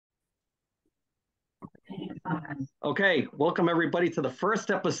Okay, welcome everybody to the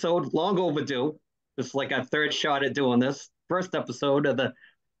first episode, long overdue. This is like our third shot at doing this. First episode of the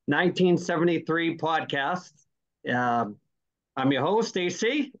 1973 podcast. Um, I'm your host,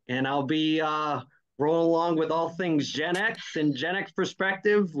 AC, and I'll be rolling along with all things Gen X and Gen X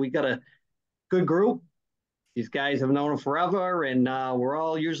perspective. We got a good group. These guys have known them forever, and we're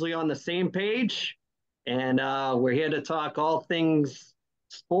all usually on the same page. And we're here to talk all things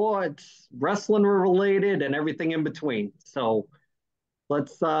sports, wrestling related, and everything in between. So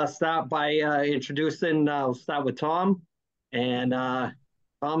let's start by introducing. We'll start with Tom. And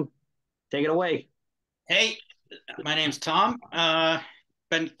Tom, take it away. Hey, my name's Tom.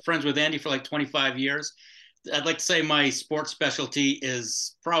 Been friends with Andy for like 25 years. I'd like to say my sports specialty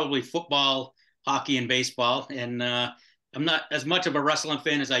is probably football, hockey, and baseball. And I'm not as much of a wrestling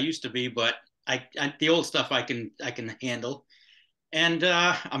fan as I used to be, but the old stuff I can handle. And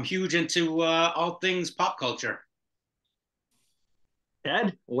I'm huge into all things pop culture.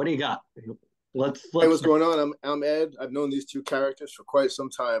 Ed, what do you got? Let's Hey, let's what's going on? I'm Ed. I've known these two characters for quite some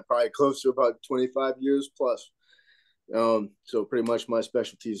time, probably close to about 25 years plus. So pretty much my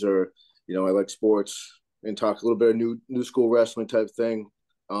specialties are, I like sports and talk a little bit of new school wrestling type thing,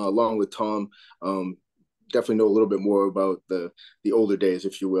 along with Tom. Definitely know a little bit more about the older days,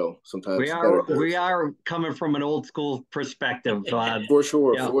 if you will. we Sometimes are better we days. are coming from an old school perspective. For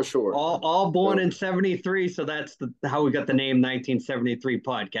sure, Yeah, for sure. all born So in 73, so that's how we got the name 1973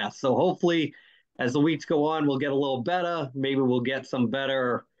 podcast. So hopefully as the weeks go on we'll get a little better. Maybe we'll get some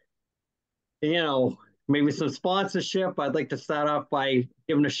better, you know, maybe some sponsorship. I'd like to start off by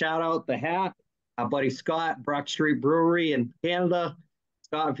giving a shout out the hat, our buddy Scott, Brock Street Brewery in Canada.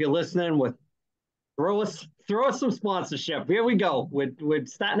 Scott, if you're listening, with throw us some sponsorship. Here we go. We're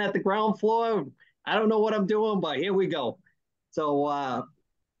starting at the ground floor. I don't know what I'm doing, but here we go. So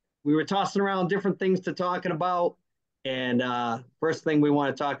we were tossing around different things to talking about, and first thing we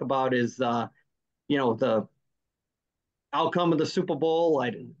want to talk about is the outcome of the Super Bowl.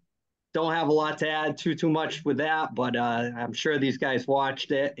 I don't have a lot to add too much with that, but I'm sure these guys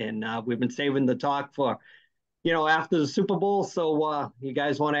watched it, and we've been saving the talk for after the Super Bowl. So you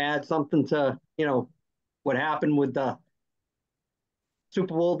guys want to add something to what happened with the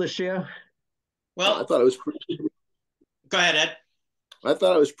Super Bowl this year? I Well, thought it was go ahead, Ed. I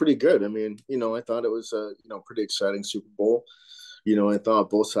thought it was pretty good. I mean, I thought it was a pretty exciting Super Bowl. I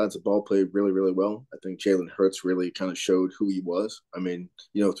thought both sides of the ball played really, really well. I think Jalen Hurts really kind of showed who he was. I mean,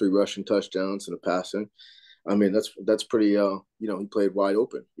 3 rushing touchdowns and a passing. I mean, that's pretty. He played wide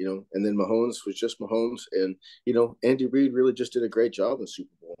open. And then Mahomes was just Mahomes, and Andy Reid really just did a great job in the Super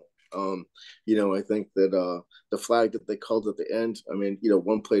Bowl. I think that the flag that they called at the end. I mean,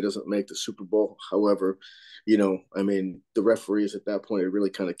 one play doesn't make the Super Bowl. However, I mean, the referees at that point really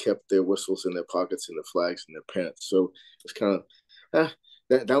kind of kept their whistles in their pockets and their flags in their pants. So it's kind of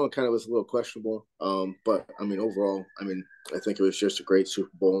that one kind of was a little questionable. But I mean, overall, I mean, I think it was just a great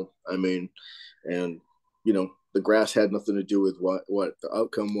Super Bowl. I mean, and the grass had nothing to do with what the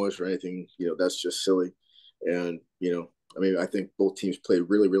outcome was or anything. That's just silly. And I mean, I think both teams played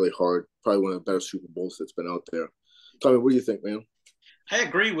really, really hard. Probably one of the better Super Bowls that's been out there. Tommy, what do you think, man? I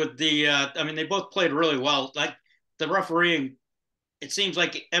agree with the. I mean, they both played really well. Like the refereeing, it seems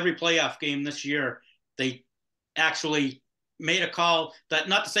like every playoff game this year, they actually made a call that,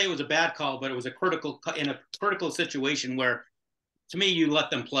 not to say it was a bad call, but it was in a critical situation where, to me, you let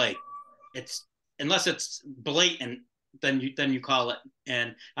them play. It's unless it's blatant, then you call it.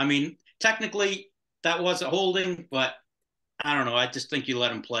 And I mean, technically, that was a holding, but I don't know. I just think you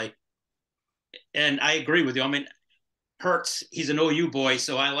let him play. And I agree with you. I mean, Hurts, he's an OU boy,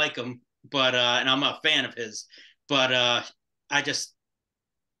 so I like him, but and I'm a fan of his. But I just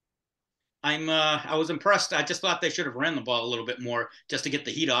I was impressed. I just thought they should have ran the ball a little bit more just to get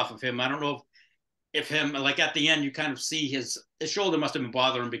the heat off of him. I don't know if him, like, at the end you kind of see his shoulder must have been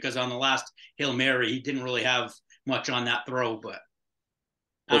bothering him, because on the last Hail Mary he didn't really have much on that throw. But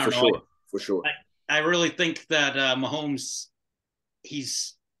Oh, I don't for know. sure, for sure. I really think that Mahomes,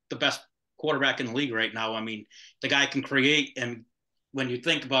 he's the best quarterback in the league right now. I mean, the guy can create, and when you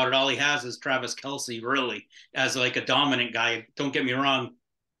think about it, all he has is Travis Kelsey, really, as like a dominant guy. Don't get me wrong.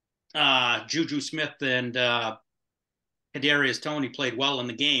 Juju Smith and Kadarius Toney played well in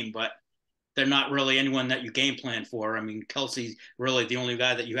the game, but they're not really anyone that you game plan for. I mean, Kelsey's really the only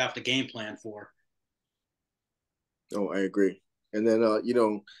guy that you have to game plan for. Oh, I agree. And then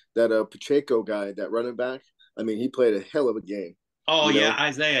that Pacheco guy, that running back. I mean, he played a hell of a game. Oh You yeah, know,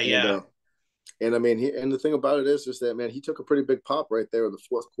 Isaiah, and yeah, and I mean, the thing about it is that, man, he took a pretty big pop right there in the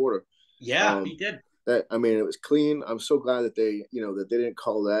fourth quarter. yeah, Um, he did. that I mean, it was clean. I'm so glad that that they didn't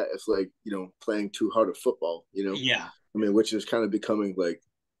call that as like playing too hard of football. Yeah, I mean, which is kind of becoming like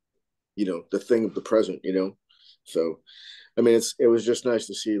the thing of the present. So I mean, it was just nice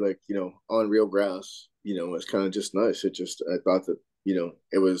to see like on real grass. It's kind of just nice. I thought that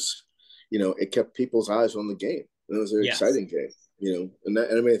it was it kept people's eyes on the game. And it was an yes, exciting game. And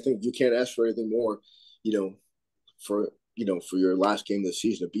I mean, I think you can't ask for anything more. You know, for your last game of the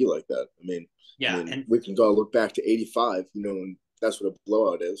season to be like that. I yeah, mean, and we can go look back to '85, and that's what a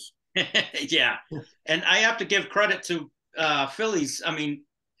blowout is. yeah, and I have to give credit to Phillies. I mean,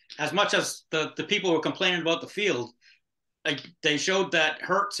 as much as the people were complaining about the field, like they showed that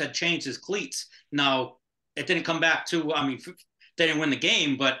Hertz had changed his cleats. Now it didn't come back to. I mean, they didn't win the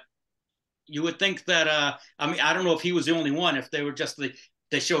game, but you would think that. I mean, I don't know if he was the only one. If they were just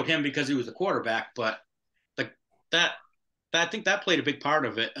they showed him because he was a quarterback, but the, that I think that played a big part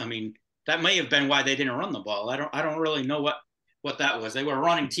of it. I mean, that may have been why they didn't run the ball. I don't really know what that was. They were a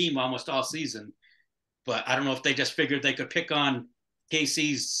running team almost all season, but I don't know if they just figured they could pick on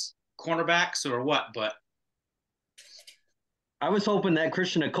KC's cornerbacks or what. But I was hoping that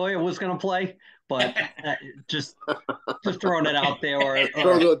Christian Okoye was going to play, but just just throwing it out there.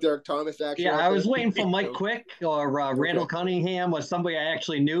 Throw a Or little Derek Thomas action yeah, out I was there. waiting for Mike No? Quick or Randall Okay. Cunningham or somebody I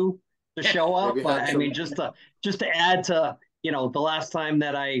actually knew to show up. Maybe But have I some. mean, just to add to the last time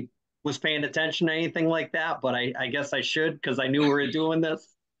that I was paying attention to anything like that. But I guess I should because I knew we were doing this.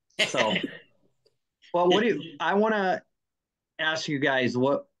 So, well, what do I want to ask you guys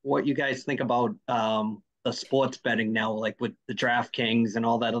what you guys think about the sports betting now, like with the DraftKings and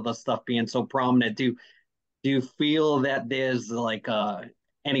all that other stuff being so prominent. Do you feel that there's like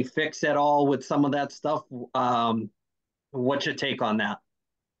any fix at all with some of that stuff? What's your take on that?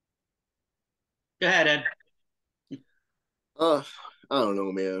 go ahead, Ed. Uh, I don't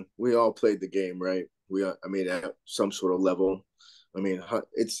know, man. We all played the game, right? I mean, at some sort of level. I mean,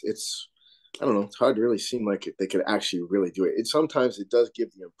 it's. I don't know. It's hard to really seem like they could actually really do it. Sometimes it does give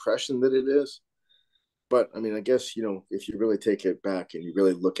the impression that it is, but I mean, I guess if you really take it back and you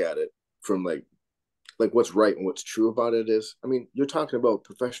really look at it from like what's right and what's true about it is, I mean, you're talking about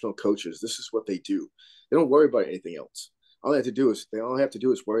professional coaches. This is what they do. They don't worry about anything else. They all have to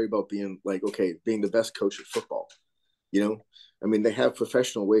do is worry about being like, okay, being the best coach of football. You know, I mean, they have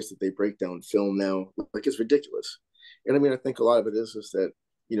professional ways that they break down film now. Like it's ridiculous. And I mean, I think a lot of it is that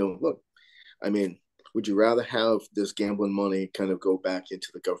look, I mean, would you rather have this gambling money kind of go back into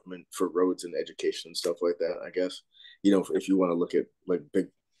the government for roads and education and stuff like that? I guess if you want to look at like big,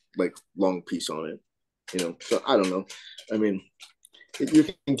 like long piece on it. So I don't know. I mean, you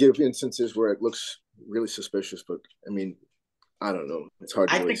can give instances where it looks really suspicious, but I mean, I don't know. It's hard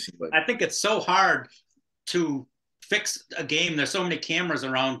to I really think see like. I think it's so hard to fix a game. There's so many cameras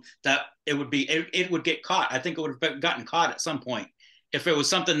around that it would get caught. I think it would have gotten caught at some point if it was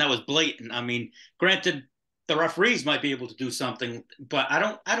something that was blatant. I mean, granted, the referees might be able to do something, but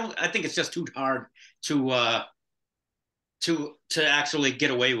I think it's just too hard to to actually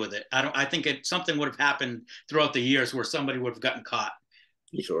get away with it. I think something would have happened throughout the years where somebody would have gotten caught.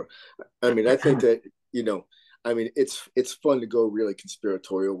 Sure. I mean, I think that I mean, it's fun to go really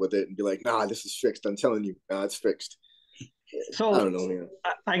conspiratorial with it and be like, nah, this is fixed. I'm telling you, nah, it's fixed. I So don't know, man.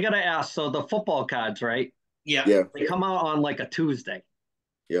 I gotta ask. So the football cards, right? Yeah. Yeah, They come out on like a Tuesday.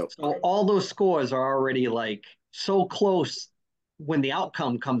 yeah. So all those scores are already like so close when the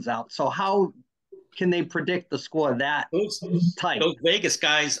outcome comes out. So how can they predict the score that those tight? those Vegas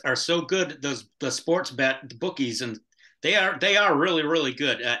guys are so good. Those the sports bet the bookies, and they are really really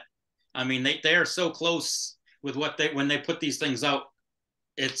good at. I mean, they are so close with what they when they put these things out.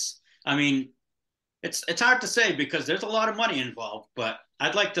 It's I mean it's hard to say because there's a lot of money involved. But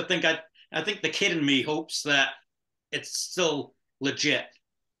I'd like to think I think the kid in me hopes that it's still legit.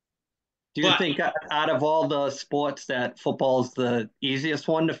 Do you But think out of all the sports that football's the easiest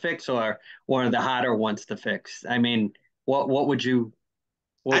one to fix or one of the harder ones to fix? I mean, what would you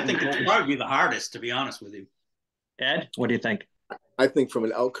I what, think what it'd would you, probably be the hardest, to be honest with you. Ed? What do you think? I think from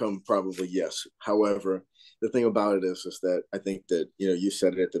an outcome, probably yes. However, the thing about it is that I think that you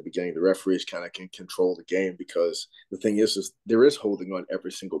said it at the beginning. The referees kind of can control the game because the thing is there is holding on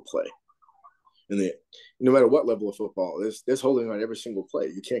every single play, and no matter what level of football, there's holding on every single play.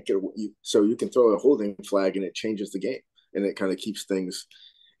 You can't so you can throw a holding flag and it changes the game, and it kind of keeps things,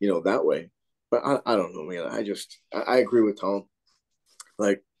 that way. But I don't know, man. I agree with Tom.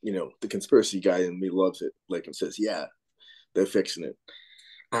 Like the conspiracy guy in me loves it. Like and says, yeah, they're fixing it.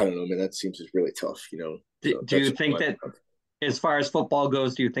 I don't know, man. That seems just really tough. So Do you that's think that as far as football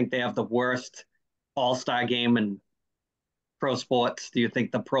goes, do you think they have the worst all-star game in pro sports? Do you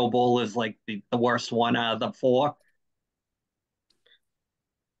think the Pro Bowl is like the worst one out of the four?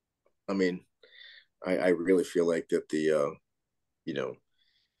 I mean, I really feel like that you know,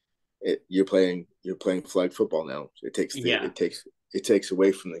 you're playing flag football now. Yeah, It takes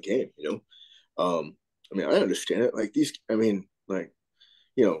away from the game. I mean, I understand it. Like these, I mean, like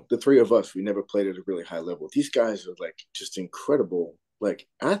the three of us, we never played at a really high level. These guys are like just incredible, like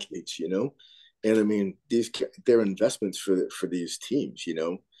athletes. And I mean, they're investments for these teams.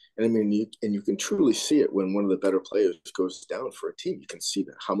 And I mean, you can truly see it when one of the better players goes down for a team. You can see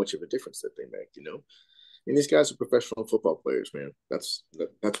how much of a difference that they make. And these guys are professional football players, man. That's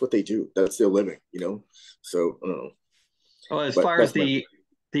what they do. That's their living. So I don't know, Well, as but far as that's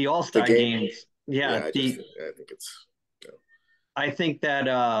the All the Star game. games, yeah, Yeah, the I think it's you know, I think that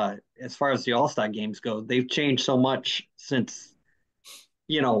as far as the All Star games go, they've changed so much since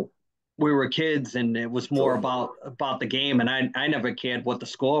you know we were kids, and it was more totally. about the game. And I never cared what the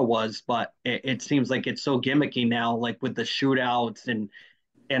score was, but it seems like it's so gimmicky now, like with the shootouts and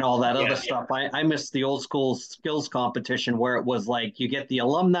all that other yeah, stuff. I miss the old school skills competition where it was like you get the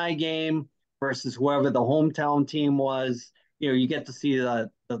alumni game versus whoever the hometown team was. You get to see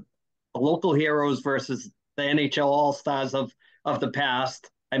the local heroes versus the NHL All Stars of the past.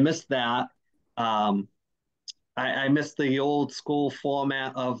 I missed that. Um, I miss the old school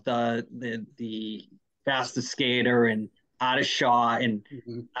format of the fastest skater and hottest shot, and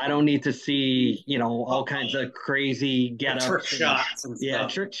mhm. I don't need to see all kinds of crazy The trick get-ups and shots and yeah,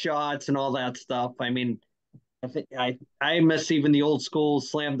 stuff. trick shots and all that stuff. I mean, I think I miss even the old school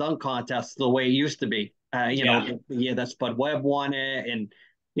slam dunk contest the way it used to be. Yeah, The year that Spud Webb won it, and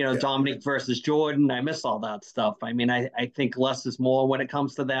Yeah. Dominic versus Jordan. I miss all that stuff. I mean, I think less is more when it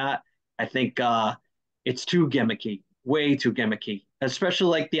comes to that. I think it's too gimmicky, way too gimmicky, especially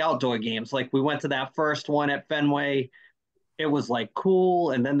like the outdoor games. Like we went to that first one at Fenway. It was like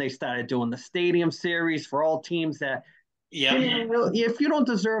cool, and then they started doing the stadium series for all teams that yeah. if you don't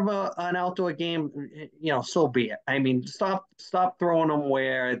deserve an outdoor game, so be it. I mean, stop throwing them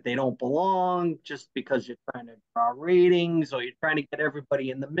where they don't belong just because you're trying to draw ratings or you're trying to get everybody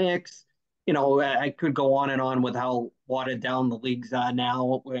in the mix. I could go on and on with how watered down the leagues are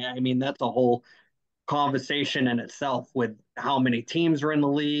now. I mean, that's a whole conversation in itself with how many teams are in the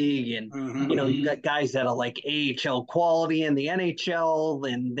league, and Hmm. you got guys that are like AHL quality in the NHL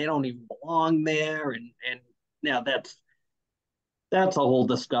and they don't even belong there, and now that's a whole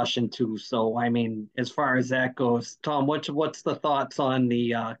discussion too. So, I mean, as far as that goes, Tom, what's the thoughts on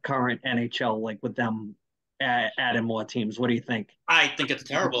the current NHL, like with them adding more teams? What do you think? I think it's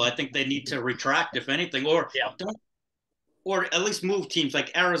terrible. I think they need to retract, if anything, or Yeah, don't, or at least move teams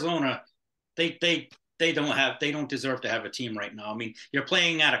like Arizona. They they they don't deserve to have a team right now. I mean, you're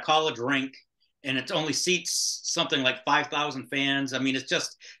playing at a college rink, and it only seats something like 5,000 fans. I mean, it's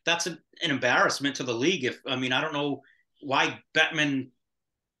just that's an embarrassment to the league. If I mean, I don't know why Bettman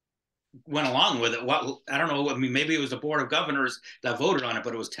went along with it. What I don't know. I mean, maybe it was the board of governors that voted on it,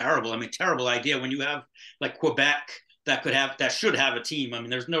 but it was terrible. I mean, terrible idea when you have like Quebec that should have a team. I mean,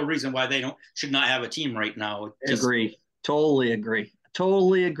 there's no reason why they don't should not have a team right now. It just agree. Totally agree.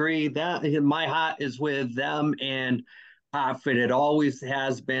 Totally agree. That my heart is with them and Hartford. It always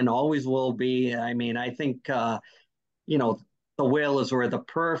has been, always will be. I mean, I think you know, the Whalers were the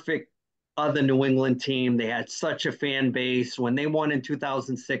perfect other New England team. They had such a fan base. When they won in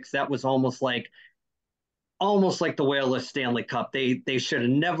 2006, that was almost like the Whalers Stanley Cup. They should have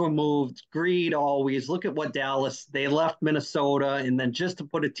never moved. Greed always. Look at what Dallas. They left Minnesota, and then just to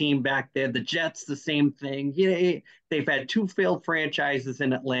put a team back there. The Jets, the same thing. Yeah, they've had two failed franchises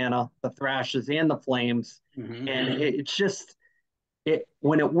in Atlanta, the Thrashers and the Flames, mhm. and it's just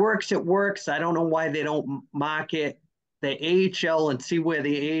when it works, it works. I don't know why they don't market the AHL and see where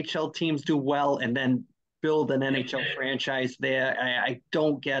the AHL teams do well, and then build an NHL franchise there. I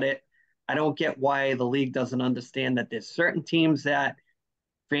don't get it. I don't get why the league doesn't understand that there's certain teams that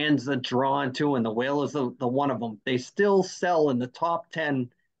fans are drawn to, and the Whalers are the one of them. They still sell in the top 10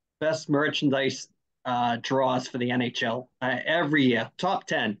 best merchandise draws for the NHL every year, top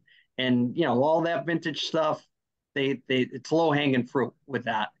 10. And, all that vintage stuff, it's low hanging fruit with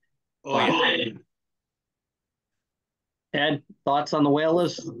that. Oh But yeah. Ed, thoughts on the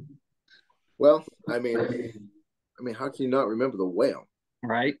Whalers? Well, I mean, how can you not remember the whale?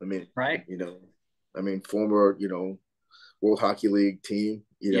 Right, I mean, right. you know, former, World Hockey League team.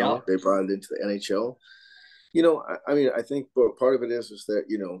 Yep. They brought it into the NHL. I mean, I think, but part of it is that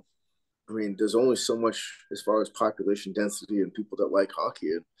I mean, there's only so much as far as population density and people that like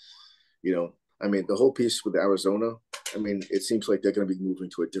hockey, and I mean, the whole piece with Arizona. I mean, it seems like they're going to be moving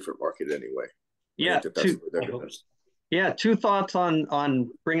to a different market anyway. I Yeah, think that that's two where they're I going hope to. so. Yeah, two thoughts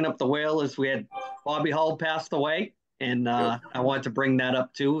on bringing up the whale is we had Bobby Hull passed away, and Yep. I wanted to bring that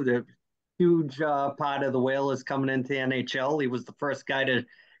up too. The huge part of the whale is coming into the NHL. He was the first guy to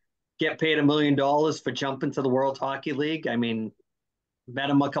get paid $1 million for jumping to the World Hockey League. I mean, met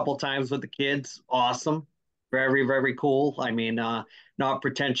him a couple times with the kids. Awesome, very very cool. I mean, not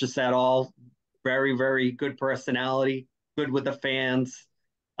pretentious at all. Very very good personality. Good with the fans.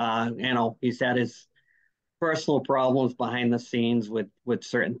 He's had his personal problems behind the scenes with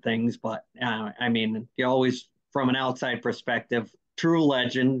certain things, but I mean, you always from an outside perspective, true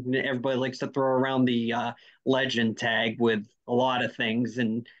legend. Everybody likes to throw around the legend tag with a lot of things,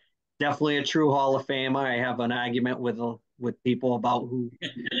 and definitely a true Hall of Famer. I have an argument with people about who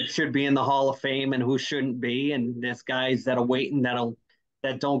should be in the Hall of Fame and who shouldn't be, and there's guys that are waiting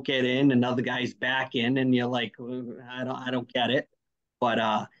that don't get in, and other guys back in, and you're like, I don't get it,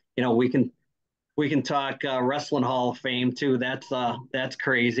 but we can talk wrestling Hall of Fame too. That's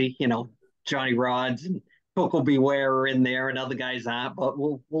crazy. Johnny Rods and Coco Beware are in there, and other guys aren't. But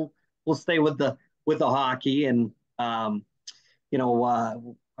we'll stay with the hockey. And you know, uh,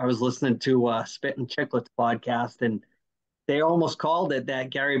 I was listening to Spit and Chicklets podcast, and they almost called it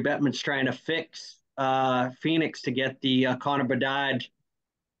that Gary Bettman's trying to fix Phoenix to get the Connor Bedard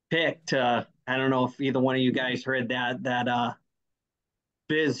picked. I don't know if either one of you guys heard that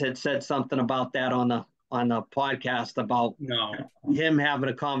Biz had said something about that on the podcast about No. him having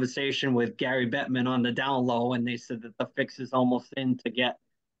a conversation with Gary Bettman on the down low, and they said that the fix is almost in to get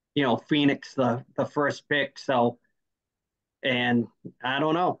Phoenix the first pick. So, and I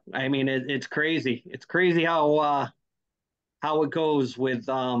don't know. I mean, it's crazy. It's crazy how it goes with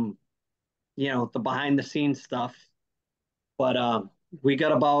the behind the scenes stuff. But we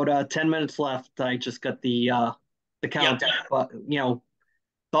got about 10 minutes left. I just got the Yeah. count. But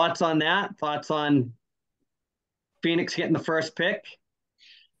thoughts on that? Thoughts on Phoenix getting the first pick?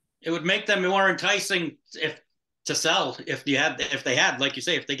 It would make them more enticing if to sell if they had, like you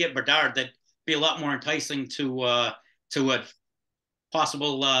say, if they get Bedard, that'd be a lot more enticing to a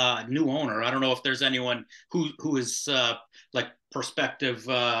possible new owner. I don't know if there's anyone who is like prospective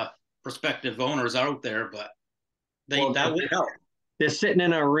owners out there, but Well, that would help. they're sitting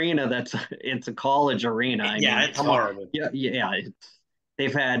in an arena it's a college arena. I Yeah, mean, it's come on. horrible. Yeah, yeah.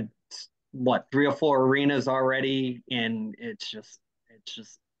 They've had what 3 or 4 arenas already, and it's just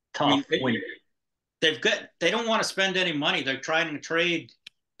I mean, tough when. they don't want to spend any money. They're trying to trade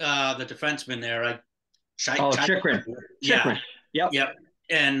the defenseman there. Oh, Chikrin. Yeah, Chikrin. Yep. yeah.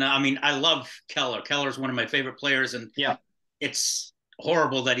 And I mean, I love Keller. Keller's one of my favorite players, and Yeah. it's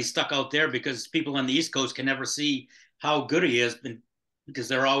horrible that he's stuck out there because people on the East Coast can never see how good he is because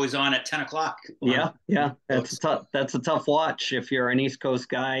they're always on at 10 o'clock. Yeah, yeah. That's a tough watch if you're an East Coast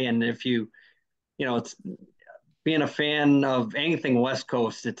guy, and if it's being a fan of anything West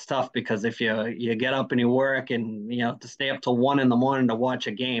Coast, it's tough because if you get up and you work and to stay up till 1 in the morning to watch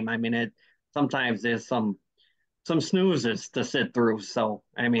a game, I mean it sometimes there's some snoozes to sit through. So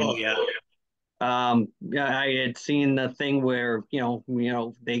I mean, Oh yeah, yeah, I had seen the thing where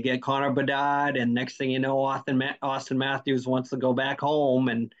they get Connor Bedard, and next thing you know, Austin Matthews wants to go back home,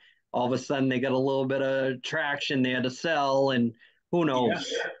 and all of a sudden they got a little bit of traction there to sell, and who yeah.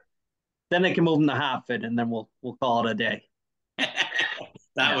 knows? Then they can move them to Hartford, and then we'll call it a day. That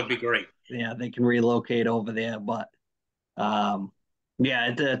Yeah, would be great. yeah, they can relocate over there, but um,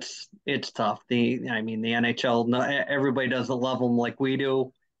 yeah, it's tough. I mean, the NHL, everybody doesn't love them like we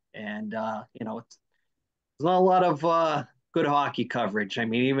do, and there's not a lot of good hockey coverage. I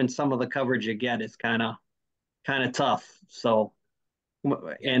mean, even some of the coverage you get is kind of tough. So, Yeah.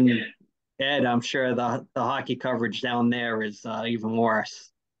 and Ed, I'm sure the hockey coverage down there is even worse.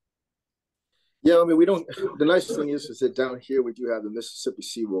 Yeah, I mean, we don't. The nice thing is that down here we do have the Mississippi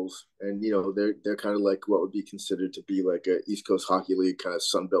Seawolves, and they're kind of like what would be considered to be like a East Coast Hockey League kind of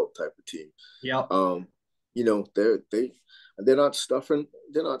Sun Belt type of team. Yep. They're not stuffing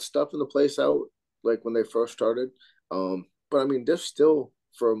the place out like when they first started. But I mean, they're still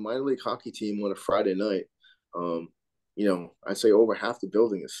for a minor league hockey team on a Friday night. I'd say over half the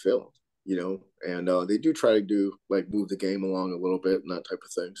building is filled. And they do try to do like move the game along a little bit and that type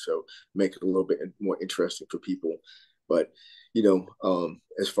of thing, so make it a little bit more interesting for people. But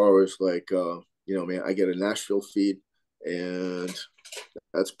as far as like man, I get a Nashville feed, and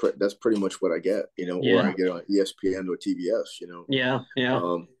that's pretty much what I get, or I Yeah. get on ESPN or TBS, Yeah.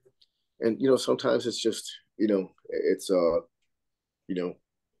 Yeah. and sometimes it's just it's you know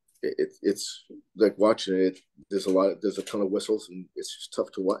it's like watching it. There's a ton of whistles, and it's just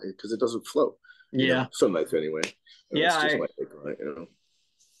tough to watch because it doesn't flow. Yeah. Some nights anyway. Yeah. It's just my take on it.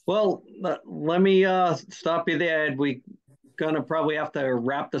 Well, let me stop you there. We gonna probably have to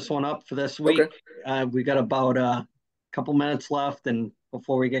wrap this one up for this Okay. week. We got about a couple minutes left, and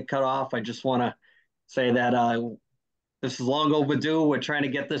before we get cut off, I just want to say that this is long overdue. We're trying to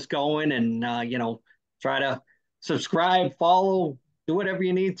get this going, and try to subscribe, follow, do whatever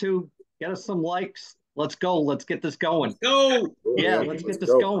you need to. Get us some likes. Let's go. Let's get this going. Let's go. Cool, Yeah, yeah. let's Let's get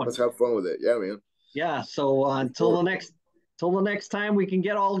this go. going. Let's have fun with it. Yeah, man. Yeah. So until Sure. the next time we can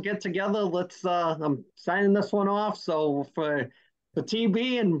get together, let's I'm signing this one off. So for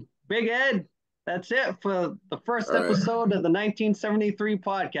TB and Big Ed, that's it for the first All right. episode of the 1973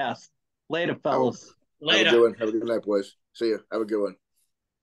 podcast. Later, Have, fellas. have a Later. good one. Have a good night, boys. See you. Have a good one.